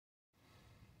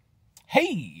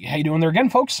Hey, how you doing there again,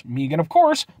 folks? Me again, of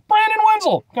course, Brandon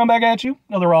Wenzel. Come back at you.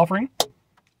 Another offering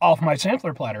off my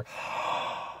sampler platter.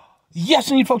 Yes,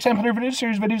 indeed, folks, sampler videos,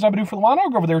 series videos I've been doing for a while. I'll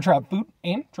go over there, try out food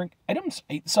and drink items.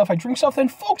 I eat stuff, I drink stuff. Then,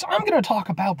 folks, I'm going to talk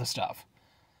about the stuff.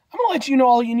 I'm going to let you know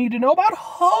all you need to know about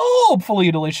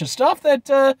hopefully delicious stuff that,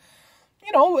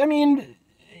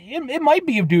 it might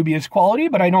be of dubious quality,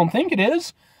 but I don't think it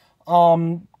is.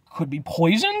 Could be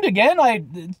poisoned. Again,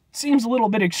 it seems a little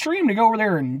bit extreme to go over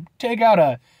there and take out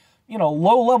a,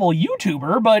 low-level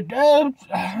YouTuber, but,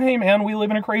 hey, man, we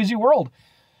live in a crazy world.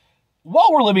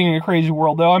 While we're living in a crazy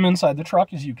world, though, I'm inside the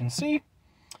truck, as you can see.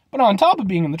 But on top of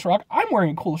being in the truck, I'm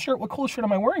wearing a cool shirt. What cool shirt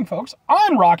am I wearing, folks?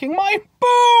 I'm rocking my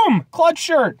Boom clutch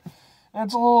shirt.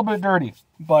 It's a little bit dirty,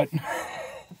 but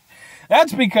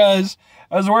that's because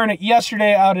I was wearing it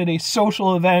yesterday out at a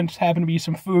social event, happened to be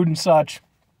some food and such.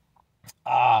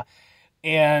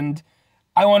 And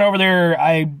I went over there,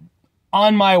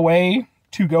 on my way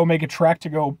to go make a trek to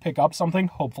go pick up something,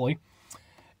 hopefully.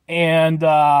 And,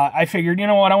 I figured, you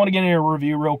know what, I want to get into a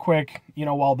review real quick,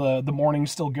 while the morning's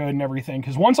still good and everything.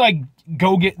 Because once I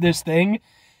go get this thing,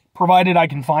 provided I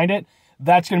can find it,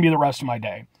 that's going to be the rest of my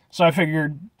day. So I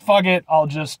figured, fuck it, I'll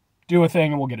just do a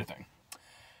thing and we'll get a thing.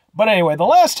 But anyway, the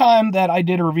last time that I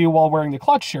did a review while wearing the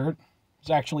clutch shirt was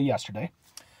actually yesterday.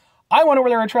 I went over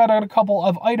there and tried out a couple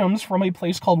of items from a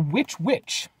place called Which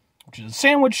Wich, which is a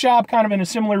sandwich shop kind of in a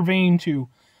similar vein to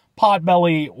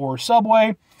Potbelly or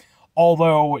Subway.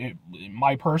 Although, in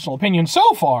my personal opinion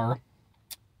so far,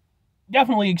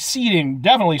 definitely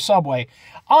Subway,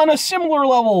 on a similar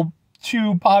level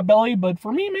to Potbelly, but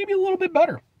for me, maybe a little bit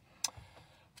better.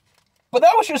 But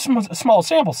that was just a small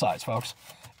sample size, folks.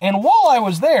 And while I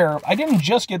was there, I didn't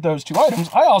just get those two items,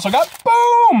 I also got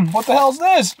Boom! What the hell's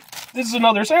this? This is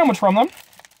another sandwich from them.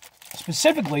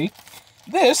 Specifically,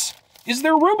 this is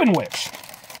their Rubenwich.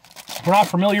 If you're not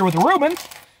familiar with the Ruben,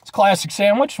 it's a classic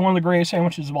sandwich, one of the greatest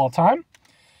sandwiches of all time.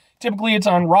 Typically, it's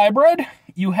on rye bread.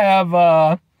 You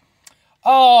have,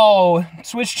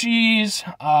 Swiss cheese,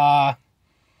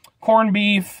 corned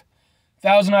beef,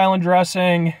 Thousand Island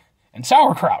dressing, and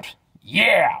sauerkraut.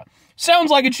 Yeah! Sounds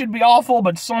like it should be awful,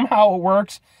 but somehow it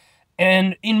works.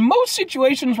 And in most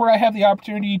situations where I have the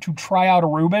opportunity to try out a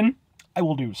Ruben, I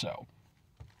will do so.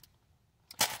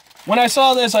 When I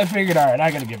saw this, I figured, all right, I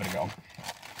gotta give it a go.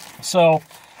 So,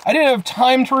 I didn't have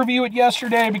time to review it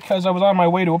yesterday because I was on my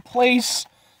way to a place,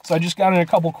 so I just got in a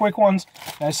couple quick ones,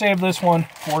 and I saved this one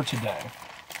for today.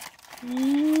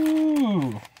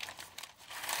 Ooh.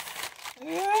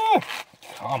 Yeah.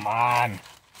 Come on.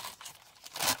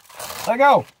 Let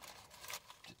go.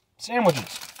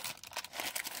 Sandwiches.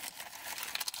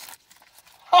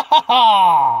 Ha ha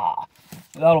ha!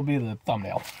 That'll be the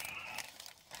thumbnail.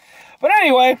 But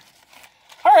anyway,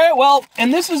 alright, well,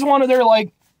 and this is one of their,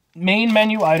 main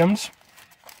menu items.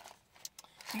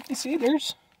 You can see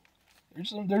there's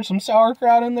some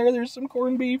sauerkraut in there, there's some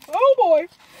corned beef. Oh boy!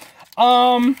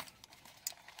 I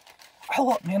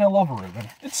love a Ruben.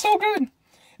 It's so good.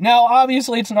 Now,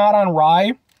 obviously, it's not on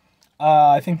rye.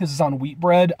 I think this is on wheat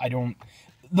bread.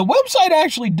 The website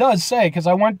actually does say, because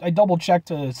I double-checked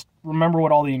to remember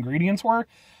what all the ingredients were.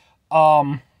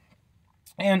 And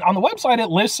on the website, it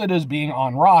lists it as being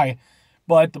on rye.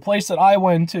 But the place that I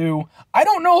went to, I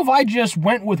don't know if I just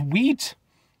went with wheat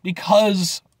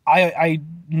because I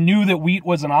knew that wheat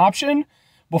was an option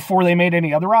before they made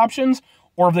any other options,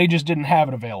 or if they just didn't have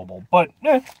it available. But,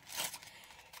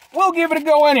 we'll give it a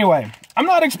go anyway. I'm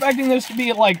not expecting this to be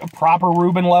at, a proper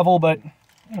Ruben level, but,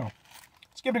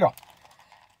 let's give it a go.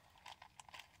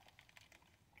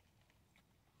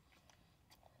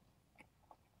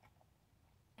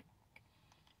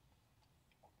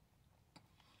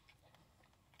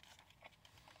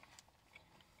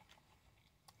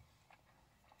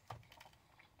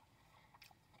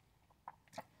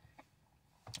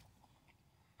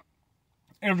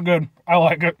 It's good. I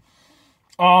like it.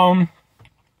 Now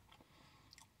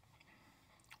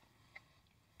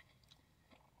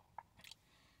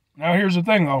here's the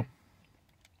thing, though.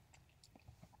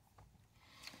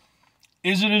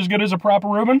 Is it as good as a proper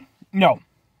Ruben? No.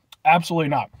 Absolutely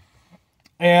not.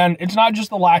 And it's not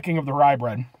just the lacking of the rye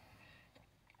bread.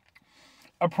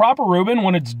 A proper Ruben,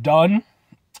 when it's done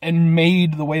and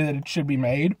made the way that it should be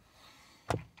made,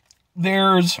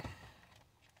 there's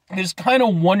this kind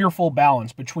of wonderful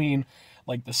balance between,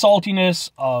 the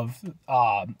saltiness of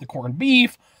the corned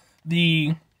beef,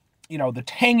 the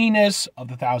tanginess of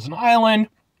the Thousand Island,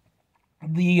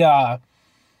 I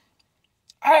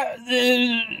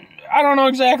don't know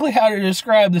exactly how to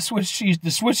describe the Swiss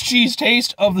cheese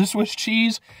taste of the Swiss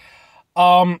cheese,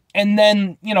 and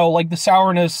then, the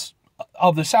sourness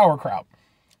of the sauerkraut.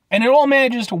 And it all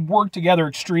manages to work together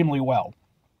extremely well.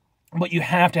 But you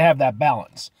have to have that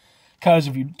balance. Because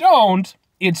if you don't,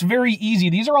 it's very easy.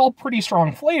 These are all pretty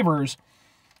strong flavors.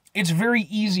 It's very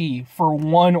easy for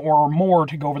one or more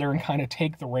to go over there and kind of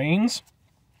take the reins.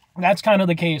 That's kind of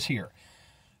the case here.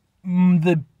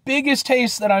 The biggest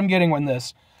tastes that I'm getting with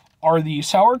this are the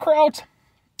sauerkraut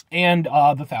and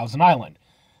the Thousand Island.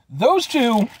 Those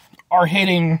two are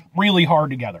hitting really hard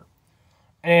together.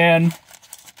 And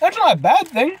that's not a bad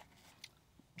thing.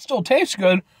 Still tastes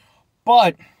good,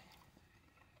 but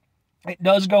it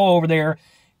does go over there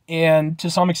and to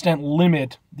some extent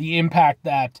limit the impact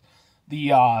that the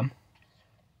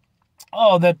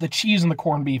cheese and the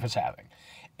corned beef is having.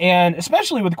 And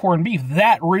especially with the corned beef,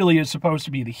 that really is supposed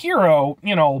to be the hero,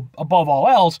 above all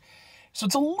else. So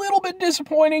it's a little bit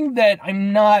disappointing that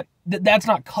that's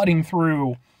not cutting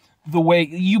through the way.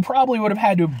 You probably would have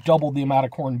had to have doubled the amount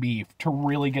of corned beef to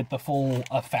really get the full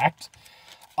effect.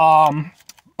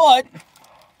 But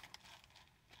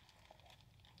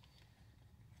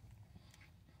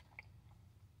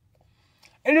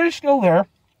it is still there.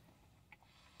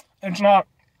 It's not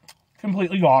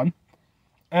completely gone.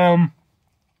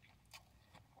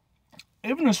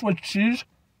 Even the Swiss cheese,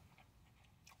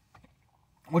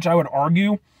 which I would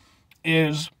argue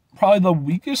is probably the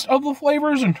weakest of the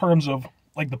flavors in terms of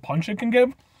like the punch it can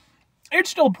give, it's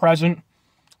still present.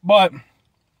 But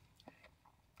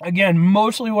again,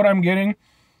 mostly what I'm getting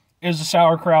is the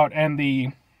sauerkraut and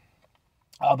the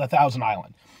Thousand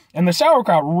Island. And the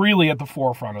sauerkraut really at the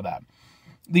forefront of that.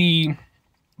 The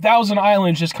Thousand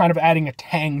Islands just kind of adding a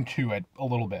tang to it a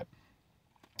little bit.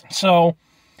 So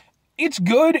it's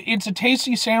good. It's a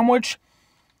tasty sandwich.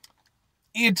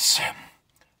 It's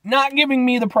not giving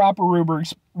me the proper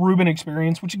Ruben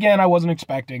experience, which again, I wasn't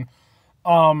expecting.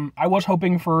 I was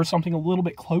hoping for something a little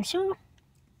bit closer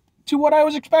to what I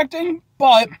was expecting,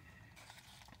 but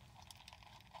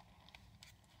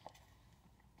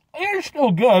it's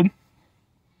still good.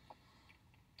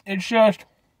 It's just,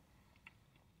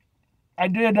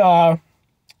 the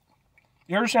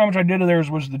other sandwich I did of theirs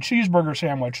was the cheeseburger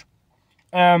sandwich.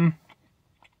 That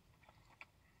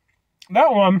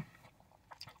one,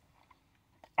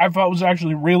 I felt was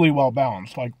actually really well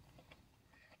balanced. Like,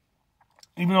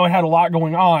 even though it had a lot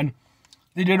going on,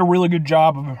 they did a really good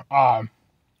job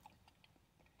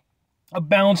of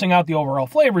balancing out the overall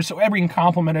flavors, so everything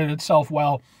complemented itself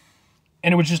well,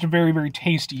 and it was just a very, very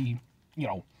tasty,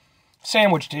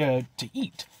 sandwich to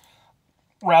eat,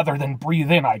 rather than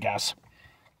breathe in, I guess.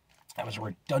 That was a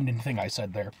redundant thing I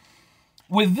said there.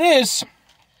 With this,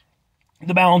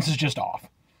 the balance is just off.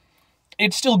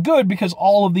 It's still good because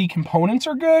all of the components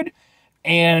are good,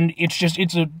 and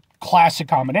it's a classic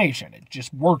combination. It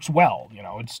just works well.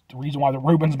 It's the reason why the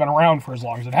Ruben's been around for as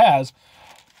long as it has.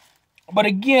 But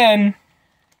again,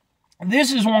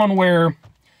 this is one where,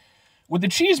 with the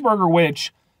cheeseburger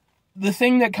witch, the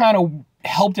thing that kind of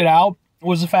helped it out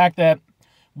was the fact that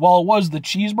while it was the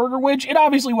cheeseburger witch, it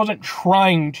obviously wasn't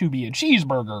trying to be a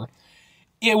cheeseburger.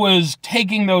 It was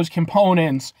taking those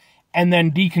components and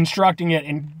then deconstructing it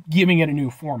and giving it a new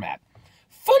format.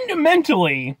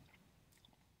 Fundamentally,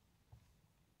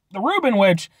 the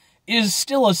Rubenwich is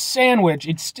still a sandwich.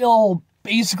 It's still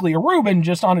basically a Ruben,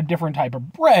 just on a different type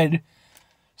of bread.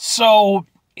 So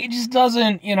it just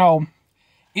doesn't,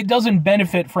 it doesn't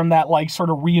benefit from that, sort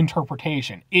of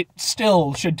reinterpretation. It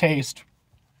still should taste,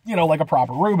 like a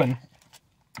proper Ruben.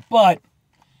 But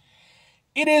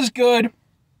it is good.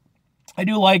 I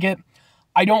do like it.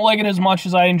 I don't like it as much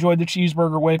as I enjoyed the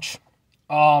cheeseburger witch.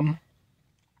 But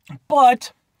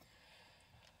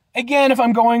again, if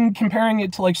I'm comparing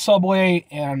it to Subway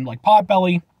and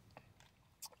Potbelly,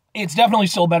 it's definitely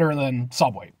still better than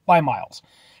Subway by miles.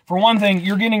 For one thing,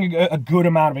 you're getting a good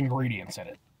amount of ingredients in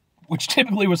it, which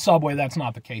typically with Subway, that's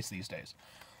not the case these days.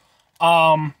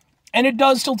 And it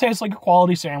does still taste like a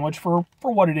quality sandwich for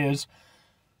what it is.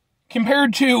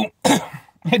 Compared to,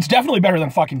 it's definitely better than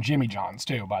fucking Jimmy John's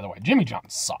too, by the way. Jimmy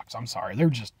John's sucks, I'm sorry. They're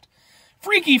just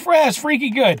freaky fast, freaky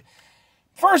good.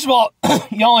 First of all,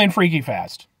 y'all ain't freaky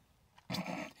fast.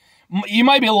 You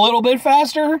might be a little bit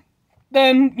faster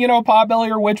than, Potbelly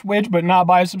or Which Wich, but not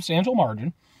by a substantial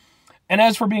margin. And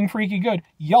as for being freaky good,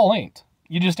 y'all ain't.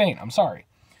 You just ain't, I'm sorry.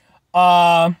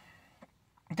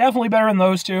 Definitely better than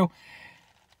those two.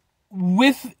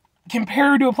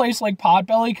 Compared to a place like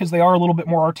Potbelly, because they are a little bit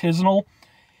more artisanal,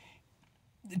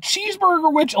 the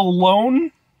cheeseburger witch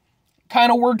alone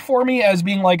kind of worked for me as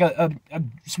being a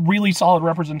really solid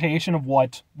representation of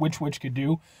what Which Wich could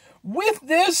do. With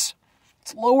this,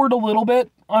 it's lowered a little bit,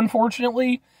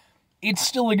 unfortunately. It's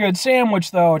still a good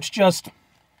sandwich, though. It's just,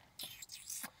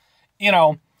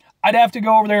 I'd have to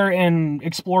go over there and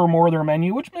explore more of their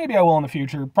menu, which maybe I will in the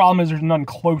future. Problem is there's none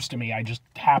close to me. I just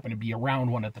happen to be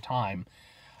around one at the time.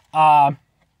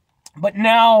 But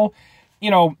now, you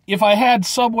know, if I had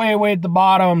Subway away at the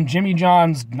bottom, Jimmy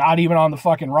John's not even on the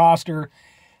fucking roster,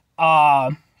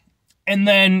 and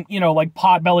then, you know, like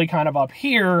Potbelly kind of up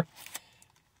here,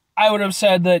 I would have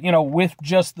said that, you know, with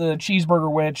just the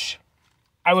Cheeseburger Wich,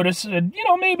 I would have said, you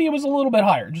know, maybe it was a little bit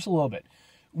higher, just a little bit.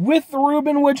 With the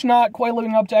Rubenwich not quite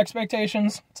living up to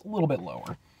expectations, it's a little bit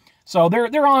lower. So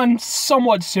they're on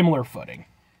somewhat similar footing.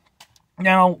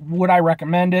 Now, would I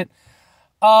recommend it?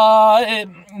 It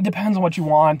depends on what you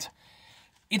want.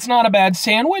 It's not a bad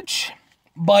sandwich,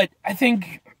 but I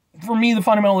think for me the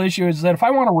fundamental issue is that if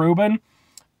I want a Ruben,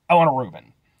 I want a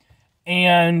Ruben.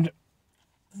 And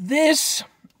this,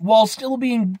 while still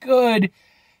being good,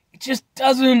 it just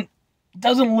doesn't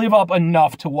live up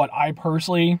enough to what I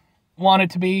personally want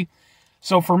it to be.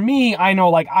 So for me, I know,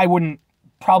 like, I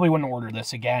probably wouldn't order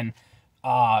this again.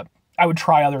 I would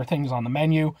try other things on the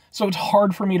menu. So it's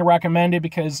hard for me to recommend it,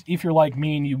 because if you're like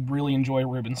me and you really enjoy a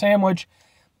Reuben sandwich,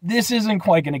 this isn't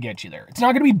quite going to get you there. It's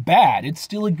not going to be bad. It's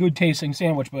still a good tasting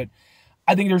sandwich, but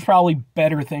I think there's probably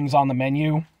better things on the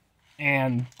menu.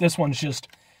 And this one's just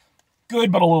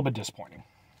good, but a little bit disappointing.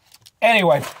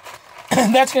 Anyway,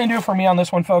 that's going to do it for me on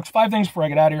this one, folks. 5 things before I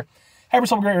get out of here. Have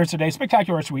yourself a great rest of the day,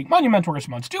 spectacular rest of the week, monumental rest of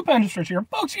the month, stupendous rest of your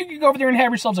folks. You can go over there and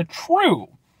have yourselves a true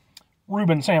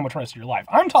Reuben sandwich rest of your life.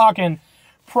 I'm talking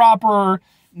proper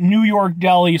New York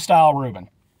deli style Reuben.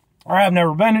 I have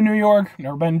never been to New York,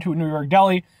 never been to a New York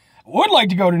deli. I would like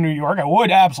to go to New York. I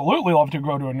would absolutely love to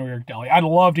go to a New York deli. I'd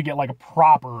love to get like a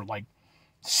proper, like,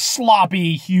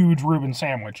 sloppy, huge Reuben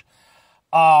sandwich.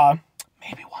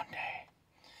 Maybe one day.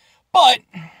 But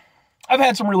I've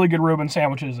had some really good Reuben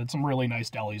sandwiches at some really nice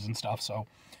delis and stuff, so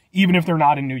even if they're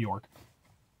not in New York.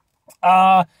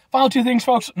 Final 2 things,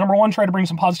 folks. Number 1, try to bring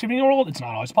some positivity in the world. It's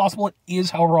not always possible. It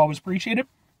is, however, always appreciated.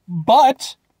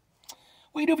 But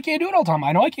what do you do if you can't do it all the time?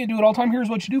 I know I can't do it all the time. Here's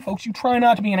what you do, folks. You try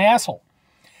not to be an asshole.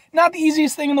 Not the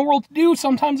easiest thing in the world to do.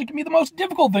 Sometimes it can be the most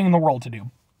difficult thing in the world to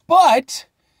do. But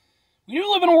we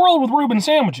do live in a world with Reuben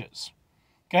sandwiches.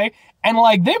 Okay? And,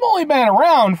 like, they've only been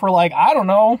around for, like, I don't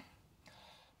know,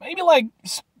 maybe like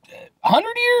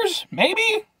 100 years,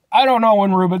 maybe? I don't know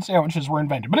when Reuben sandwiches were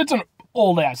invented, but it's an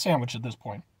old-ass sandwich at this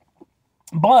point.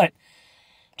 But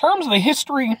in terms of the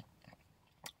history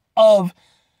of,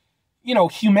 you know,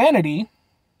 humanity,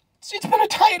 it's been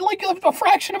a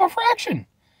fraction of a fraction.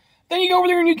 Then you go over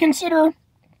there and you consider,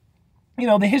 you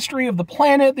know, the history of the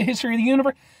planet, the history of the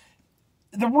universe.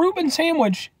 The Reuben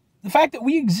sandwich, the fact that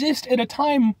we exist at a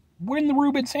time when the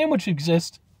Reuben sandwich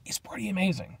exists, is pretty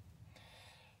amazing.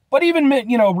 But even,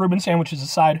 you know, Reuben sandwiches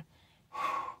aside,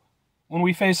 when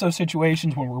we face those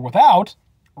situations when we're without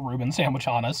a Reuben sandwich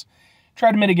on us,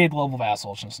 try to mitigate the level of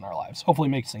assholishness in our lives. Hopefully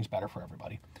it makes things better for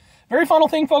everybody. Very final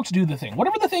thing, folks, do the thing.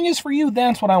 Whatever the thing is for you,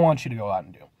 that's what I want you to go out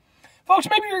and do. Folks,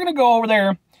 maybe you're going to go over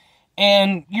there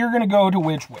and you're going to go to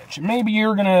Which Wich. And maybe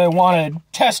you're going to want to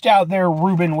test out their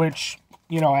Rubenwich,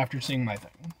 you know, after seeing my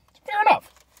thing. Fair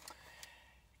enough.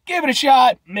 Give it a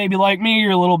shot. Maybe like me,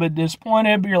 you're a little bit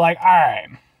disappointed, but you're like, all right,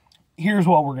 here's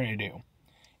what we're going to do.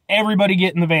 Everybody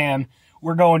get in the van.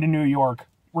 We're going to New York.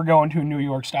 We're going to a New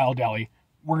York-style deli.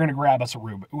 We're going to grab us a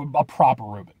Reuben, a proper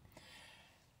Reuben.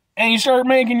 And you start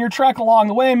making your trek along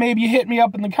the way. Maybe you hit me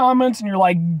up in the comments and you're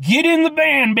like, get in the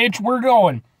van, bitch, we're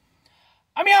going.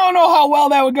 I mean, I don't know how well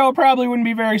that would go. Probably wouldn't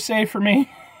be very safe for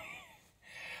me.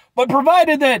 But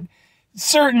provided that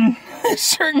certain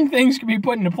things can be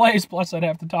put into place, plus I'd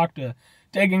have to talk to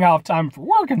taking off time for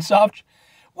work and such,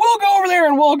 we'll go over there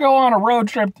and we'll go on a road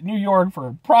trip to New York for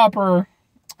a proper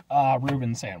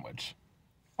Reuben sandwich.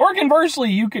 Or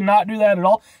conversely, you can not do that at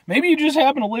all. Maybe you just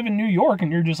happen to live in New York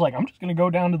and you're just like, I'm just going to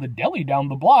go down to the deli down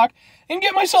the block and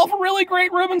get myself a really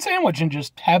great Reuben sandwich and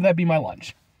just have that be my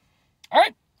lunch. All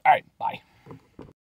right,